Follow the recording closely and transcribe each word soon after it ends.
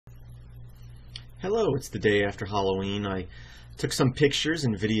Hello, it's the day after Halloween. I took some pictures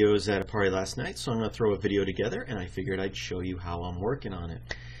and videos at a party last night, so I'm going to throw a video together, and I figured I'd show you how I'm working on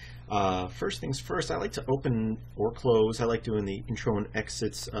it. First things first, I like to open or close. I like doing the intro and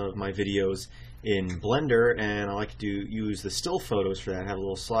exits of my videos in Blender, and I like to use the still photos for that. I have a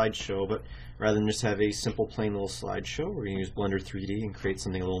little slideshow, but rather than just have a simple plain little slideshow, we're going to use Blender 3D and create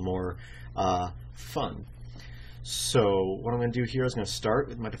something a little more fun. So what I'm going to do here is I'm going to start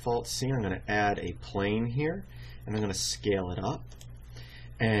with my default scene. I'm going to add a plane here, and I'm going to scale it up.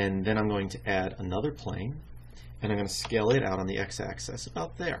 And then I'm going to add another plane, and I'm going to scale it out on the x-axis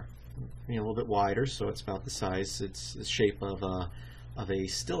about there. A little bit wider, so it's about the size, it's the shape of a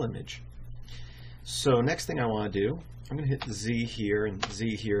still image. So next thing I want to do, I'm going to hit Z here, and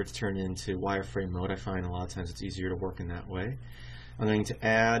Z here to turn into wireframe mode. I find a lot of times it's easier to work in that way. I'm going to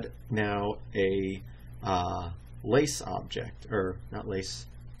add now a lace object, or not lace,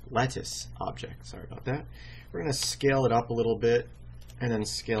 lattice object, sorry about that. We're going to scale it up a little bit and then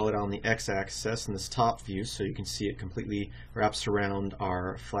scale it on the x-axis in this top view so you can see it completely wraps around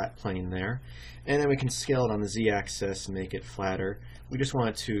our flat plane there. And then we can scale it on the z-axis and make it flatter. We just want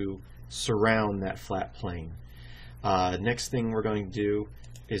it to surround that flat plane. Next thing we're going to do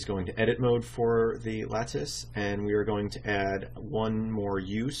is going to edit mode for the lattice, and we are going to add one more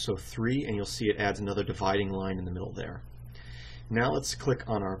use, so 3, and you'll see it adds another dividing line in the middle there. Now let's click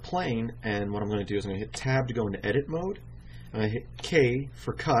on our plane, and what I'm going to do is I'm going to hit Tab to go into edit mode. I'm going to hit K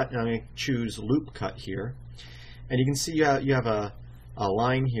for cut, and I'm going to choose loop cut here. And you can see you have a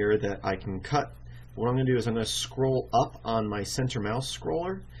line here that I can cut. What I'm going to do is I'm going to scroll up on my center mouse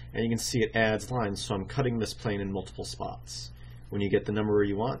scroller, and you can see it adds lines, so I'm cutting this plane in multiple spots. When you get the number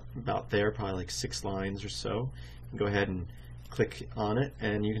you want, about there, probably like 6 lines or so, you can go ahead and click on it,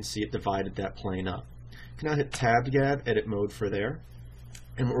 and you can see it divided that plane up. You can now hit Tab to get out of edit mode for there.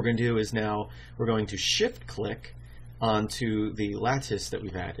 And what we're going to do is now we're going to shift click onto the lattice that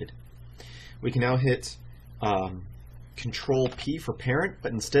we've added. We can now hit Control P for parent,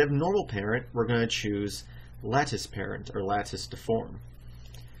 but instead of normal parent, we're going to choose lattice parent or lattice deform.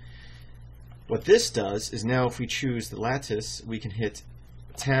 What this does is now if we choose the lattice, we can hit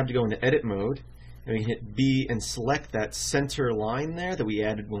Tab to go into edit mode, and we can hit B and select that center line there that we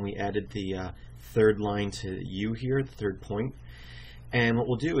added when we added the third line to U here, the third point. And what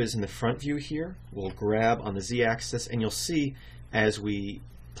we'll do is in the front view here, we'll grab on the Z-axis, and you'll see as we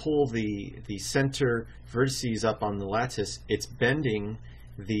pull the center vertices up on the lattice, it's bending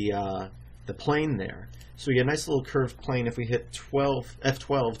the plane there. So we get a nice little curved plane. If we hit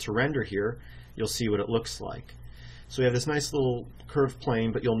F12 to render here, you'll see what it looks like. So we have this nice little curved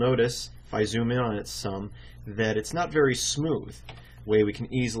plane, but you'll notice, if I zoom in on it some, that it's not very smooth. The way we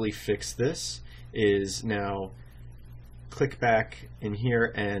can easily fix this is now click back in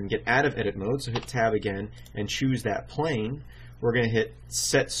here and get out of edit mode, so hit Tab again and choose that plane. We're going to hit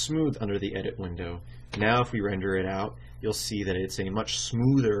Set Smooth under the edit window. Now if we render it out, you'll see that it's a much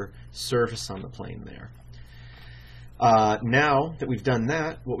smoother surface on the plane there. Now that we've done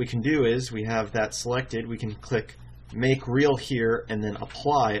that, what we can do is we have that selected, we can click Make Real here and then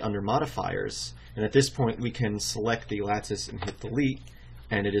Apply under Modifiers, and at this point we can select the lattice and hit Delete,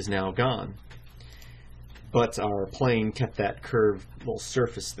 and it is now gone. But our plane kept that curved little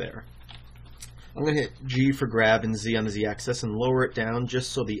surface there. I'm going to hit G for grab and Z on the Z-axis and lower it down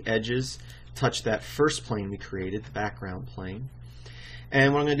just so the edges touch that first plane we created, the background plane.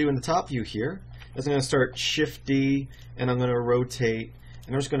 And what I'm going to do in the top view here is I'm going to start Shift D, and I'm going to rotate,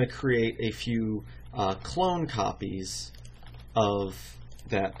 and I'm just going to create a few clone copies of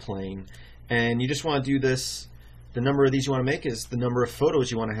that plane. And you just want to do this, the number of these you want to make is the number of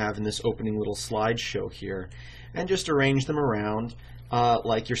photos you want to have in this opening little slideshow here. And just arrange them around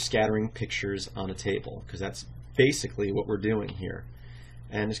like you're scattering pictures on a table, because that's basically what we're doing here.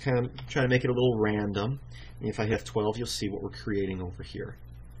 And just kind of try to make it a little random. And if I hit F12, you'll see what we're creating over here.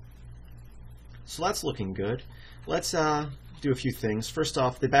 So that's looking good. Let's do a few things. First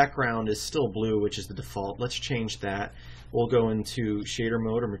off, the background is still blue, which is the default. Let's change that. We'll go into shader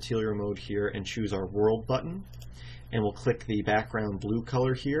mode or material mode here and choose our world button. And we'll click the background blue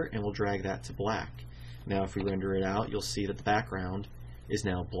color here, and we'll drag that to black. Now if we render it out, you'll see that the background is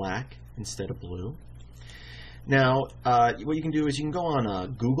now black instead of blue. Now what you can do is you can go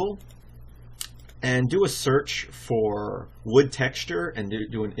on Google and do a search for wood texture and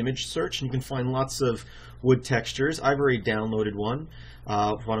do an image search, and you can find lots of wood textures. I've already downloaded one.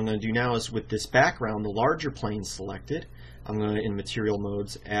 What I'm going to do now is with this background, the larger plane selected, I'm going to, in material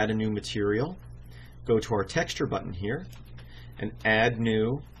modes, add a new material, go to our texture button here, and add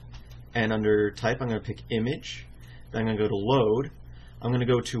new, and under type I'm going to pick image, then I'm going to go to load. I'm going to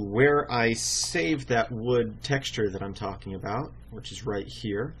go to where I saved that wood texture that I'm talking about, which is right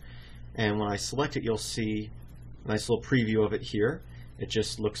here. And when I select it, you'll see a nice little preview of it here. It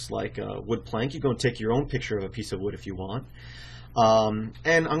just looks like a wood plank. You go and take your own picture of a piece of wood if you want. And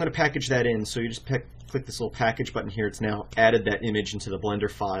I'm going to package that in. So you just click this little package button here. It's now added that image into the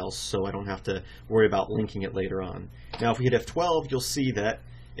Blender files, so I don't have to worry about linking it later on. Now if we hit F12, you'll see that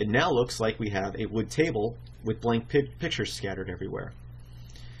it now looks like we have a wood table with blank pictures scattered everywhere.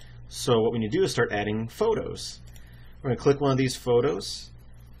 So what we need to do is start adding photos. We're going to click one of these photos,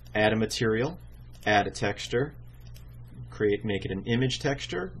 add a material, add a texture, make it an image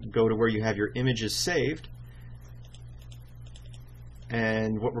texture, go to where you have your images saved,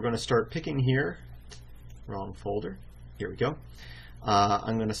 and what we're going to start picking here, wrong folder, here we go.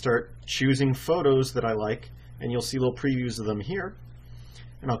 I'm going to start choosing photos that I like, and you'll see little previews of them here.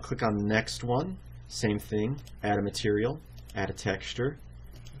 And I'll click on the next one, same thing, add a material, add a texture,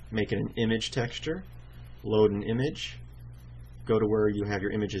 make it an image texture, load an image, go to where you have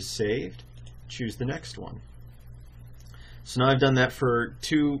your images saved, choose the next one. So now I've done that for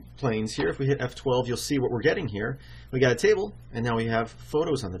 2 planes here. If we hit F12, you'll see what we're getting here. We got a table, and now we have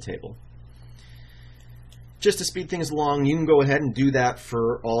photos on the table. Just to speed things along, you can go ahead and do that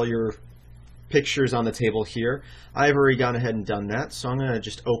for all your pictures on the table here. I've already gone ahead and done that, so I'm going to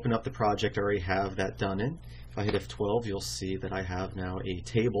just open up the project I already have that done in. If I hit F12, you'll see that I have now a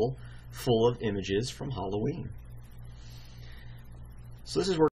table full of images from Halloween. So this is where